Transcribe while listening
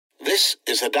This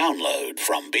is a download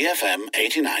from BFM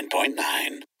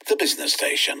 89.9, the business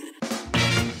station.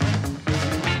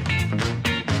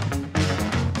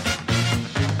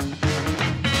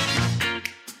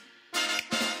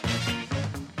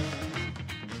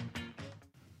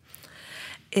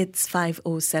 It's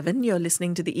 5:07. You're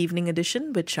listening to the Evening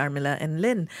Edition with Sharmila and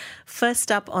Lynn.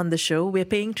 First up on the show, we're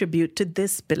paying tribute to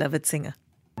this beloved singer.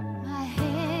 My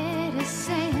head is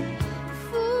saying,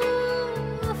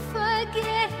 fool,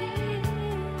 forget him.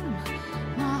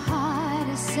 My heart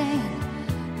is saying,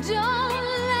 don't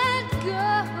let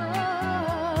go.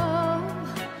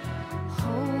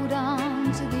 Hold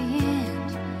on to the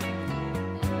end.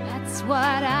 That's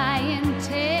what I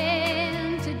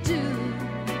intend to do.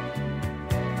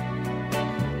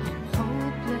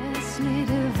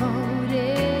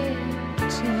 Devoted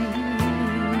to you.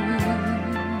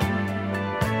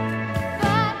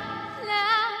 But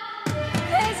now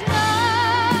there's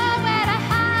nowhere to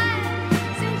hide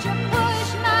since you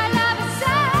pushed my love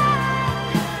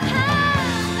aside.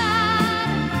 I'm out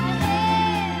of my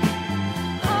head,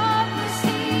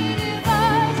 hopelessly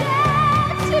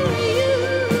devoted to you.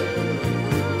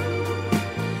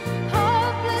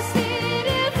 Hopelessly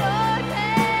devoted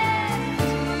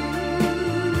to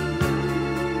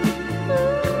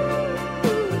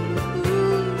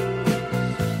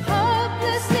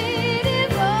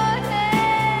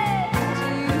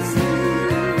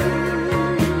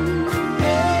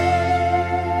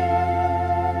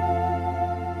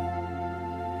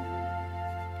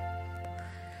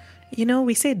You know,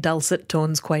 we say dulcet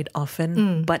tones quite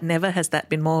often, but never has that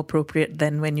been more appropriate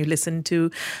than when you listen to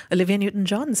Olivia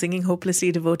Newton-John singing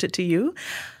Hopelessly Devoted to You.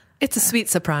 It's a sweet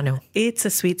soprano. It's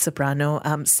a sweet soprano.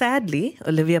 Sadly,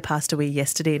 Olivia passed away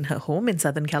yesterday in her home in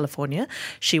Southern California.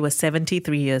 She was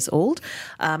 73 years old,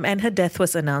 and her death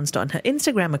was announced on her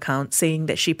Instagram account, saying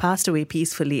that she passed away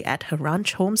peacefully at her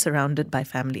ranch home surrounded by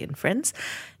family and friends.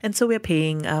 And so we're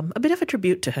paying a bit of a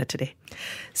tribute to her today.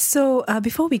 So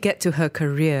before we get to her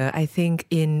career, I think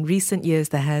in recent years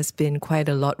there has been quite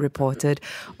a lot reported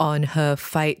on her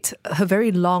fight, her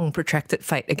very long, protracted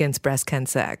fight against breast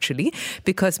cancer, actually,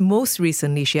 because most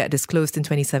recently she had disclosed in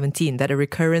 2017 that a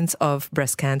recurrence of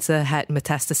breast cancer had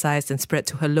metastasized and spread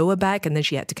to her lower back, and then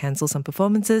she had to cancel some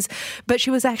performances. But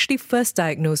she was actually first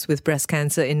diagnosed with breast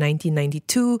cancer in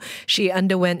 1992. She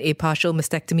underwent a partial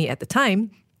mastectomy at the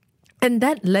time. And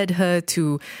that led her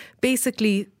to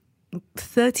basically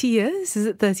 30 years? Is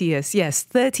it 30 years? Yes,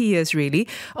 30 years really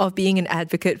of being an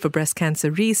advocate for breast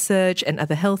cancer research and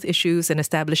other health issues and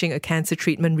establishing a cancer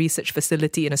treatment research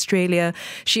facility in Australia.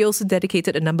 She also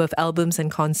dedicated a number of albums and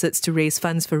concerts to raise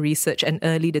funds for research and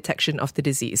early detection of the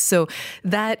disease. So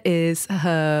that is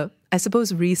her, I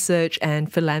suppose, research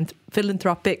and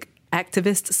philanthropic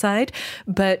activist side.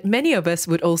 But many of us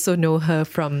would also know her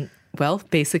from, well,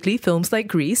 basically films like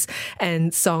Grease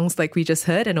and songs like we just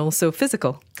heard, and also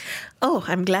Physical. Oh,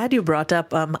 I'm glad you brought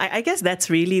up. I guess that's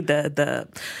really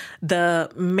the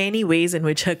many ways in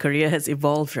which her career has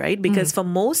evolved, right? Because for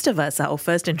most of us, our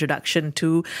first introduction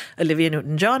to Olivia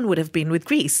Newton-John would have been with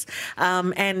Grease.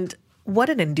 And what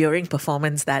an enduring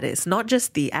performance that is. Not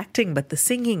just the acting, but the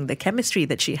singing, the chemistry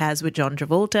that she has with John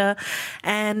Travolta.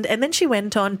 And then she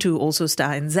went on to also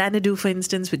star in Xanadu, for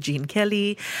instance, with Gene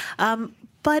Kelly.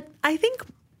 But I think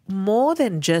more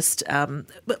than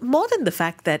the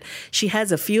fact that she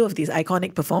has a few of these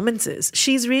iconic performances,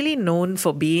 she's really known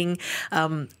for being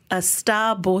a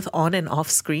star both on and off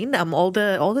screen. All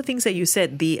the things that you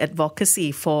said, the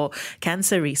advocacy for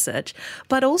cancer research,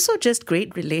 but also just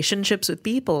great relationships with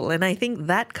people. And I think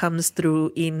that comes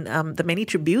through in the many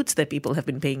tributes that people have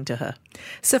been paying to her.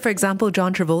 So, for example,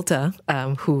 John Travolta,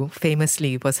 who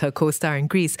famously was her co-star in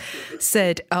Grease,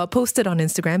 posted on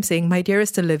Instagram saying, "My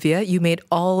dearest Olivia, you made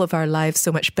all of our lives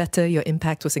so much better. Your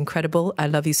impact was incredible. I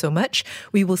love you so much.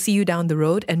 We will see you down the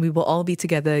road and we will all be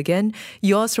together again.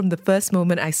 Yours from the first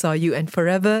moment I saw you, and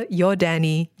forever, you're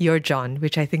Danny, you're John,"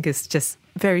 which I think is just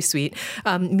very sweet.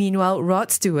 Meanwhile, Rod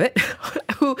Stewart,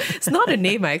 who is not a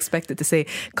name I expected to say,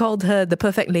 called her the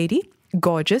perfect lady.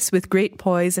 Gorgeous, with great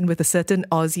poise and with a certain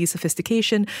Aussie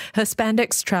sophistication. Her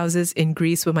spandex trousers in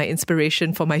Grease were my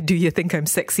inspiration for my Do You Think I'm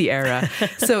Sexy era.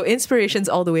 So inspirations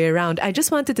all the way around. I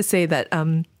just wanted to say that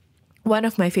one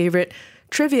of my favorite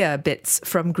trivia bits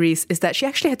from Grease is that she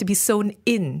actually had to be sewn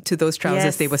in to those trousers.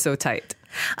 Yes. They were so tight.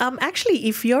 Actually,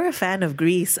 if you're a fan of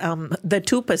Grease, the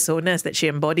two personas that she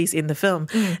embodies in the film,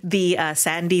 the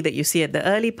Sandy that you see at the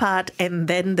early part, and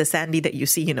then the Sandy that you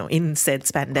see, in said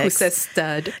spandex. Who says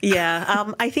stud?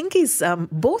 Yeah, I think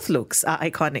both looks are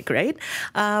iconic, right?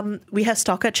 We have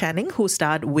Stoker Channing, who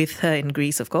starred with her in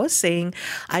Grease, of course, saying,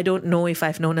 "I don't know if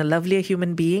I've known a lovelier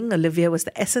human being. Olivia was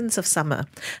the essence of summer.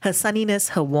 Her sunniness,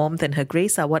 her warmth, and her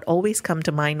grace are what always come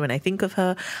to mind when I think of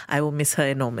her. I will miss her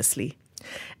enormously."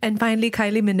 And finally,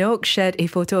 Kylie Minogue shared a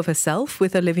photo of herself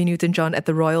with Olivia Newton-John at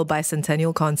the Royal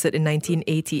Bicentennial Concert in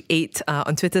 1988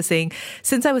 on Twitter, saying,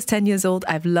 "Since I was 10 years old,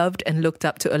 I've loved and looked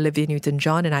up to Olivia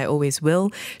Newton-John, and I always will.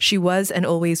 She was and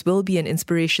always will be an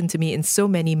inspiration to me in so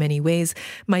many, many ways.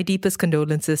 My deepest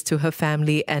condolences to her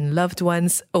family and loved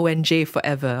ones. ONJ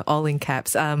forever," all in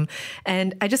caps.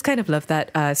 And I just kind of love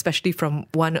that, especially from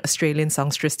one Australian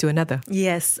songstress to another.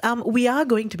 Yes, we are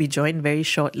going to be joined very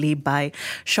shortly by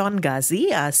Sean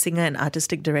Ghazi, singer and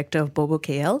artistic director of Bobo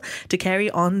KL, to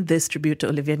carry on this tribute to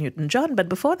Olivia Newton-John. But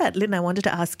before that, Lynn, I wanted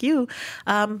to ask you,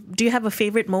 do you have a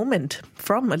favorite moment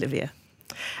from Olivia?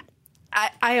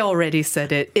 I already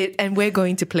said it, and we're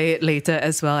going to play it later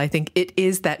as well. I think it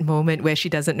is that moment where she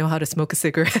doesn't know how to smoke a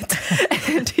cigarette,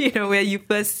 and where you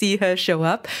first see her show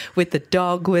up with the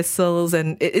dog whistles,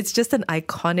 and it's just an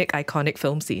iconic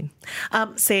film scene.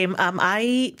 Same.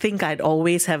 I think I'd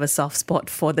always have a soft spot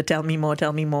for the "Tell Me More,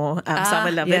 Tell Me More"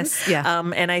 Summer Lovin'. Yes, yeah.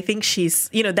 And I think she's,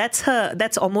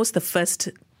 that's almost the first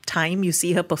time you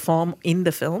see her perform in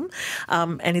the film,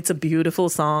 and it's a beautiful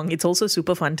song. It's also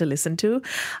super fun to listen to.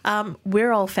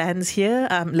 We're all fans here.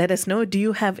 Let us know, do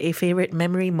you have a favorite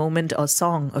memory, moment or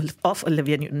song of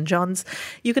Olivia Newton-John's?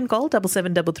 You can call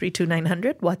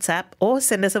 77332900, WhatsApp, or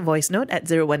send us a voice note at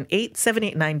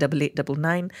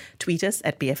 018-789-8899. Tweet us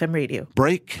at BFM Radio.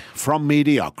 Break from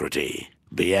mediocrity.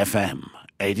 BFM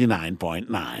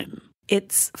 89.9.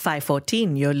 It's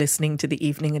 5:14. You're listening to the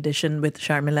Evening Edition with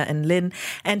Sharmila and Lynn.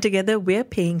 And together we're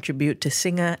paying tribute to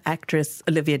singer, actress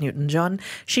Olivia Newton-John.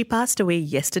 She passed away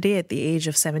yesterday at the age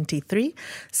of 73.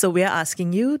 So we're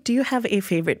asking you, do you have a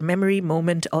favorite memory,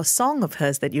 moment or song of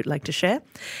hers that you'd like to share?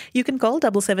 You can call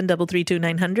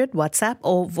 77332900, WhatsApp,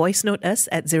 or voice note us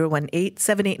at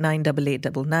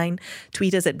 018-789-8899.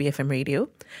 Tweet us at BFM Radio.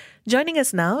 Joining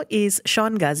us now is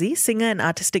Sean Ghazi, singer and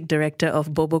artistic director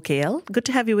of Bobo KL. Good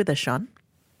to have you with us, Sean.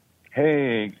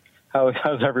 Hey,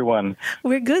 how's everyone?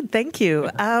 We're good, thank you.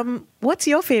 What's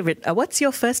your favorite? What's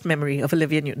your first memory of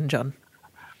Olivia Newton-John?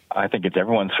 I think it's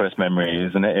everyone's first memory,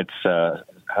 isn't it? It's her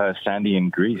Sandy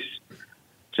in Greece,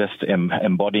 just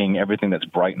embodying everything that's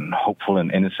bright and hopeful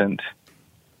and innocent.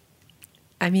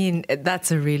 I mean,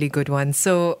 that's a really good one.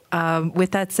 So with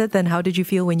that said, then how did you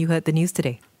feel when you heard the news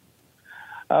today?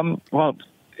 Well,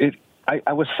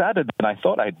 I was sadder than I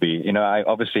thought I'd be. I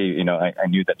obviously, I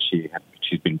knew that she's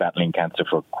been battling cancer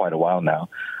for quite a while now.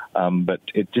 But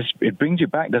it brings you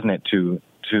back, doesn't it, to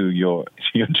your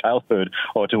childhood,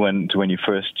 or to when you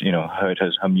first, heard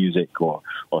her music or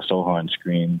saw her on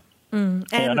screen. I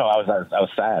was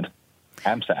sad.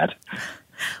 I'm sad.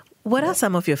 What are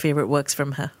some of your favorite works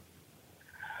from her?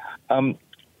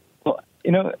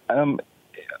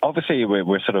 Obviously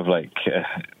we're sort of like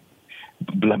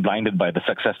blinded by the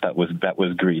success that was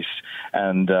Grease,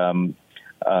 and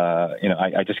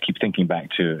I just keep thinking back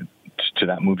to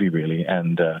that movie really,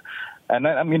 and I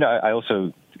was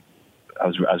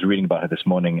reading about her this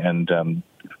morning, and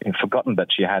forgotten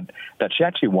that she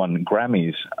actually won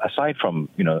Grammys aside from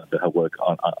her work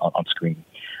on screen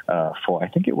for, I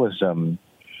think it was I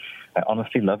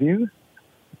Honestly Love You,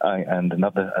 and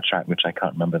another track which I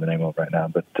can't remember the name of right now,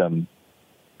 but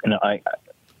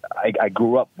I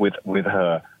grew up with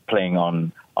her playing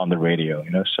on the radio,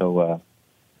 so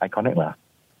iconic laugh.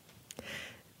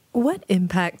 What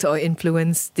impact or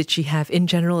influence did she have in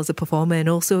general as a performer, and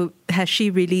also has she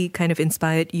really kind of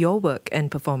inspired your work and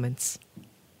performance?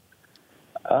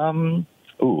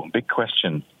 Big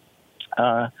question.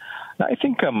 I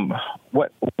think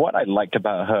what I liked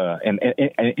about her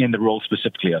in the role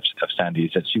specifically of Sandy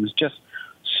is that she was just,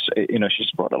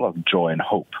 she's brought a lot of joy and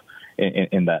hope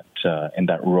in that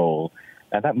role,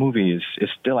 and that movie is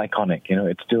still iconic.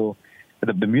 It's still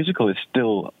the musical is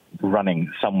still running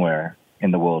somewhere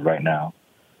in the world right now.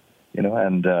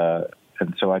 And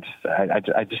so I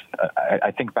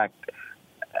think back,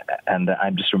 and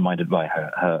I'm just reminded by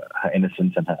her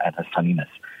innocence and her sunniness.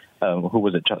 Who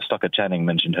was it? Stoker Channing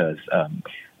mentioned her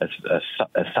as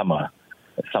summer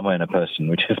in a person,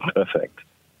 which is perfect.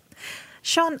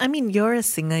 Sean, I mean, you're a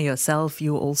singer yourself.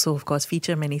 You also, of course,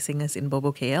 feature many singers in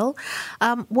Bobo KL.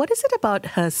 What is it about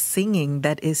her singing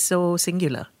that is so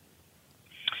singular?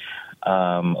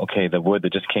 The word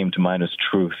that just came to mind is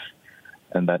truth.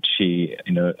 and that she,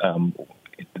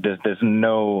 there's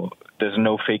no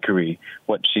fakery.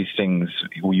 What she sings,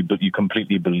 you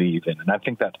completely believe in, and I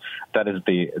think that is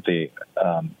the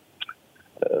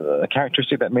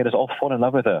characteristic that made us all fall in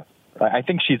love with her. I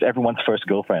think she's everyone's first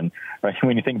girlfriend, right?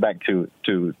 When you think back to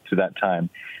that time,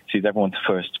 she's everyone's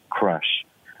first crush,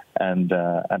 and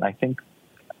I think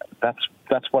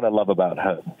that's what I love about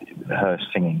her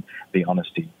singing, the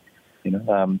honesty.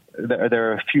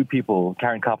 There are a few people.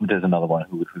 Karen Carpenter is another one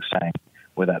who sang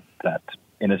with that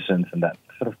innocence and that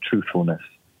sort of truthfulness.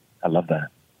 I love that.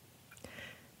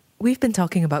 We've been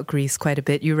talking about Grease quite a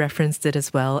bit. You referenced it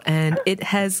as well. And it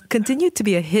has continued to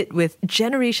be a hit with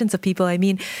generations of people. I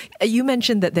mean, you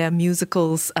mentioned that there are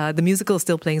musicals. The musical is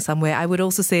still playing somewhere. I would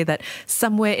also say that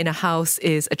somewhere in a house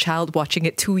is a child watching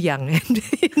it too young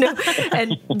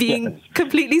and being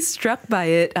completely struck by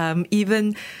it,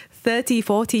 even 30,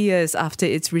 40 years after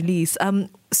its release.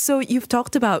 So you've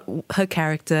talked about her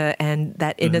character and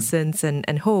that innocence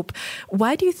and hope.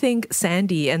 Why do you think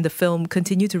Sandy and the film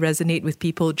continue to resonate with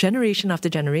people generation after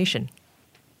generation?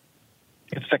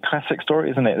 It's a classic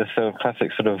story, isn't it? It's a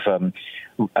classic sort of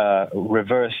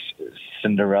reverse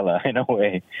Cinderella in a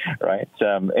way, right?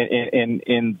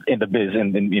 In the biz,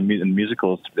 in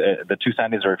musicals, the two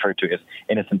Sandys are referred to as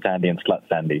Innocent Sandy and Slut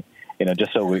Sandy.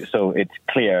 Just so it's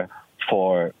clear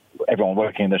for everyone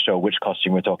working in the show which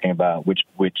costume we're talking about, which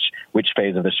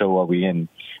phase of the show are we in,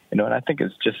 and I think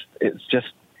it's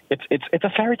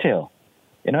a fairy tale,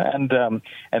 and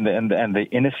the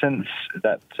innocence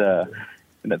that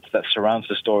surrounds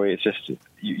the story. It's just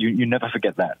you never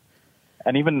forget that,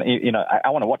 and even I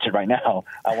want to watch it right now.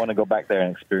 I want to go back there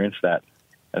and experience that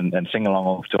and sing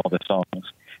along to all the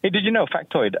songs. Hey, did you know,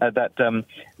 factoid, that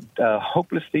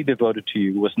Hopelessly Devoted to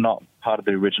You was not part of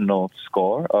the original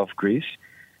score of Grease?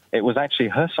 It was actually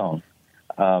her song,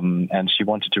 and she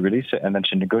wanted to release it, and then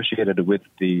she negotiated with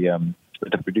the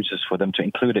producers for them to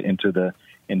include it into the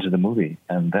movie,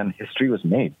 and then history was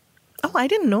made. Oh, I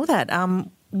didn't know that. Yeah.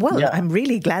 I'm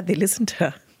really glad they listened to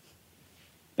her.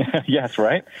 Yes,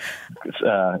 right?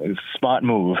 Smart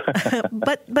move.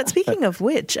 But speaking of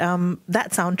which,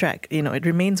 that soundtrack, it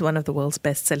remains one of the world's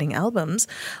best-selling albums.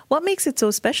 What makes it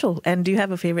so special? And do you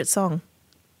have a favorite song?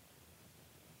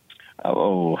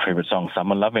 Oh, favorite song,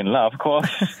 Summer Love in Love, of course.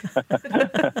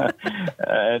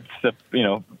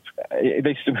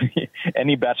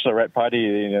 Any bachelorette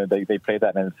party, they play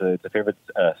that, and it's a favorite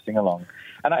sing along.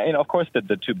 And of course,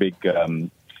 the two big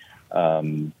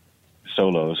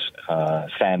solos,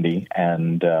 Sandy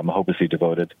and Hopelessly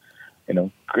Devoted.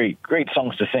 Great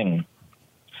songs to sing.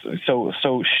 So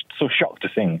shocked to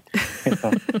sing.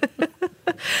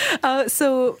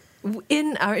 So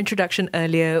in our introduction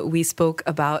earlier, we spoke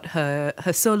about her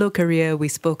solo career. We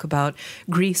spoke about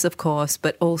Grease, of course,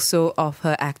 but also of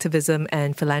her activism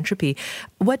and philanthropy.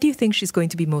 What do you think she's going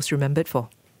to be most remembered for?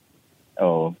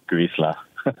 Oh, Grease lah.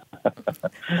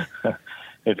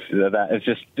 It's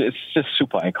just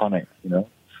super iconic,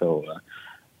 So,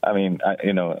 I'm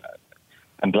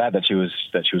glad that she was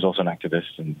also an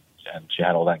activist and she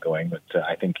had all that going. But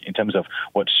I think in terms of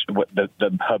what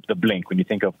the blink, when you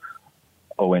think of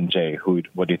ONJ,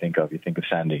 what do you think of? You think of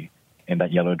Sandy in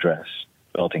that yellow dress,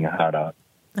 belting her heart out.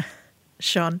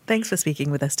 Sean, thanks for speaking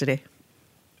with us today.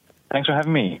 Thanks for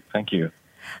having me. Thank you.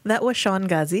 That was Sean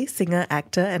Ghazi, singer,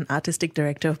 actor, and artistic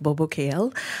director of Bobo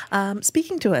KL,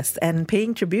 speaking to us and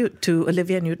paying tribute to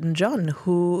Olivia Newton-John,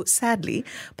 who sadly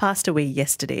passed away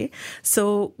yesterday.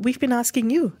 So we've been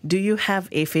asking you, do you have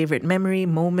a favorite memory,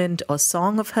 moment, or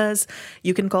song of hers?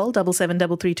 You can call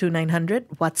 77332900,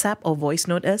 WhatsApp or voice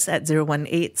note us at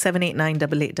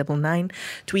 018-789-8899,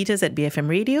 tweet us at BFM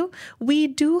Radio. We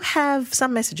do have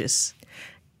some messages.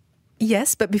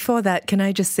 Yes, but before that, can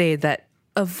I just say that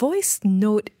a voice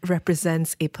note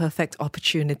represents a perfect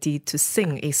opportunity to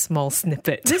sing a small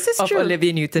snippet This is of true.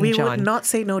 Olivia Newton-John. We would not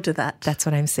say no to that. That's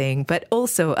what I'm saying. But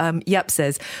also, Yap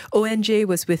says, ONJ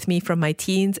was with me from my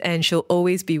teens and she'll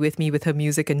always be with me with her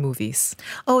music and movies.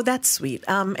 Oh, that's sweet.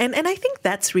 And I think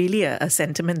that's really a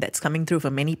sentiment that's coming through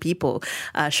for many people.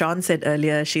 Sean said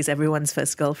earlier she's everyone's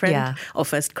first girlfriend or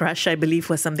first crush, I believe,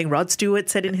 was something Rod Stewart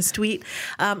said in his tweet.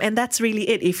 And that's really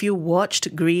it. If you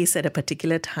watched Grease at a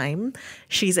particular time,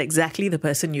 she's exactly the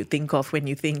person you think of when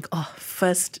you think,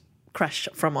 first crush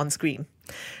from on screen.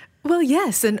 Well,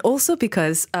 yes. And also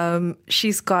because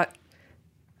she's got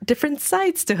different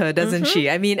sides to her, doesn't she?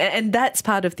 I mean, and that's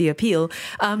part of the appeal.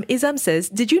 Izam says,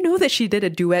 did you know that she did a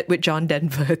duet with John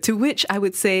Denver? To which I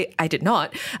would say I did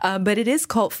not. But it is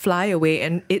called Fly Away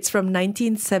and it's from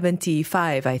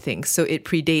 1975, I think. So it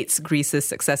predates Grease's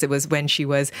success. It was when she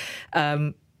was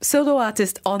solo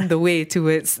artist on the way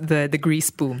towards the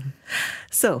Grease boom.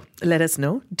 So let us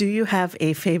know. Do you have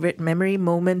a favorite memory,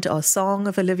 moment, or song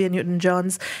of Olivia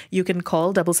Newton-John's? You can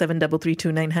call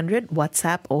 77332900,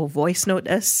 WhatsApp or voice note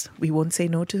us. We won't say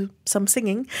no to some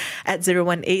singing at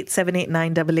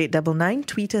 018-789-8899.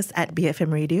 Tweet us at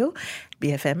BFM Radio,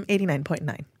 BFM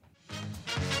 89.9.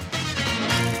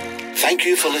 Thank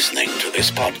you for listening to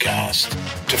this podcast.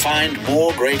 To find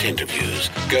more great interviews,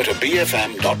 go to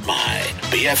bfm.my,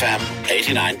 BFM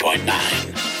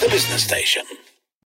 89.9, the business station.